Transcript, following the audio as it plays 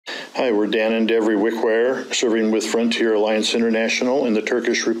Hi, we're Dan and Devri Wickwire, serving with Frontier Alliance International in the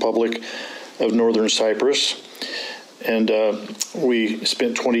Turkish Republic of Northern Cyprus. And we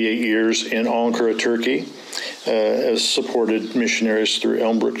spent 28 years in Ankara, Turkey, as supported missionaries through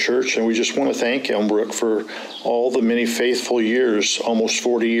Elmbrook Church. And we just want to thank Elmbrook for all the many faithful years, almost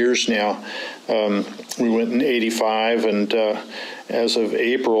 40 years now. We went in 85, and as of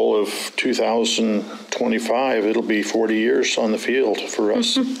April of 2025, it'll be 40 years on the field for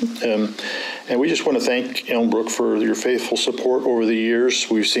us. And we just want to thank Elmbrook for your faithful support over the years.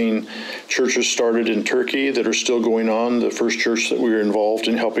 We've seen churches started in Turkey that are still going on. The first church that we were involved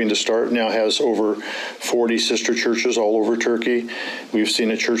in helping to start now has over 40 sister churches all over Turkey. We've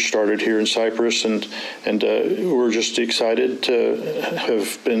seen a church started here in Cyprus, and we're just excited to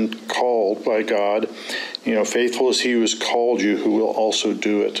have been called by God. You know, faithful is he who has called you, who will also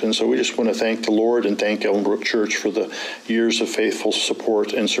do it. And so we just want to thank the Lord and thank Elmbrook Church for the years of faithful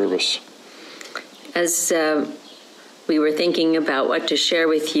support and service. As we were thinking about what to share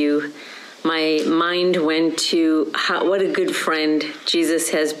with you, my mind went to what a good friend Jesus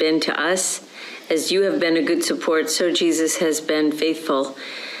has been to us. As you have been a good support, so Jesus has been faithful.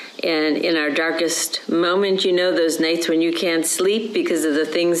 And in our darkest moment, you know, those nights when you can't sleep because of the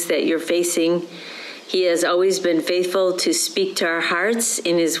things that you're facing, he has always been faithful to speak to our hearts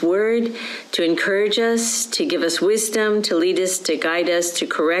in his word, to encourage us, to give us wisdom, to lead us, to guide us, to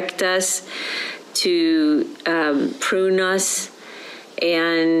correct us, to prune us.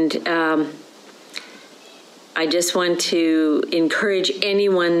 And I just want to encourage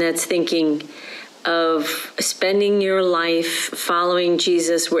anyone that's thinking of spending your life following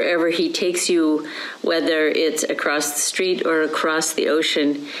Jesus wherever he takes you, whether it's across the street or across the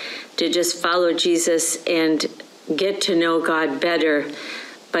ocean, to just follow Jesus and get to know God better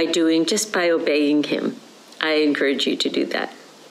by obeying him. I encourage you to do that.